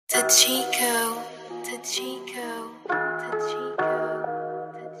DeChicco, DeChicco, DeChicco,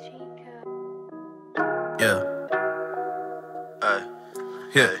 DeChicco. Yeah.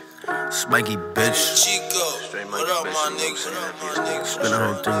 Yeah. It's Mikey, bitch. DeChicco, what up, my nigga? Spin the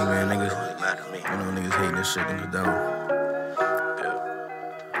whole thing, man. Niggas, niggas hating this shit, niggas down.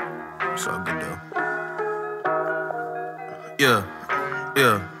 Yeah. It's all good, though. Yeah.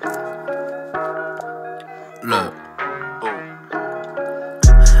 Look.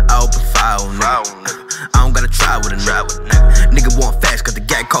 I open fire on nigga. I don't gotta try with a nigga. Nigga want fast, cause the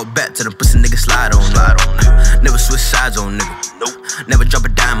guy called back to them pussy nigga slide on nigga. Never switch sides on nigga. Never drop a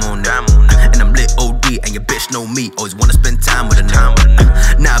dime on nigga. And I'm lit OD, and your bitch know me. Always wanna spend time with a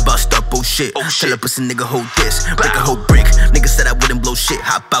nigga. Now I bust up, oh shit. Tell a pussy nigga hold this, break a whole brick. Nigga said I wouldn't blow shit.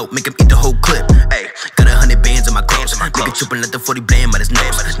 Hop out, make him eat the whole clip. Ayy, got 100 bands on my clothes. Nigga trippin' let the 40 bland by his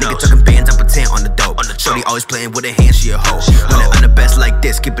nose. Nigga talking bands, I pretend on the dope. Shorty always playing with her hands, she a hoe. When I'm the best like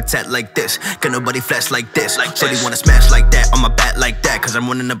this, keep it tat like this. Can nobody flash like this. Shorty wanna smash like that, on my back like that. Cause I'm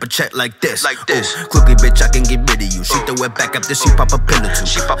running up a check like this. Quickly bitch, I can get rid of you. She throw it back after she pop a pill or two.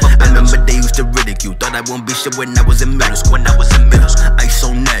 I remember they used to ridicule. Thought I won't be shit when I was in middle school. Ice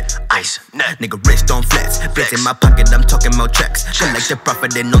on neck, nigga wrist on flats. Blitz in my pocket, I'm talking about checks. Collect the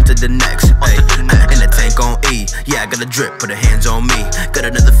profit, then on to the next. In the tank on E, yeah, I got a drip, put her hands on me. Got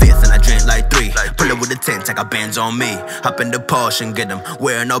another fifth and I drink like 3. Pull up with a 10, I got bands on me. Hop in the Porsche and get them.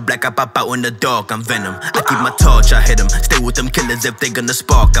 Wearing all black, I pop out in the dark, I'm Venom. I keep my torch, I hit them. Stay with them killers if they gonna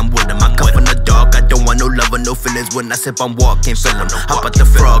spark, I'm with them. I come from the dark, I don't want no love or no feelings. When I sip, I'm walking, feel him. Hop out the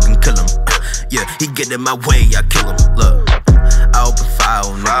frog and kill him. Yeah, he get in my way, I kill him. Look, I open fire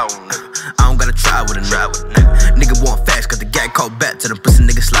on nigga. I don't gotta try with a nigga. Nigga want fast, cause the guy called back to them pussy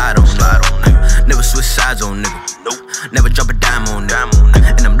nigga slide on nigga. Never switch sides on nigga. Never drop a dime on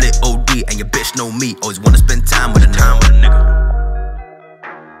nigga. And I'm lit OD, and your bitch know me. Always wanna spend time with a nigga.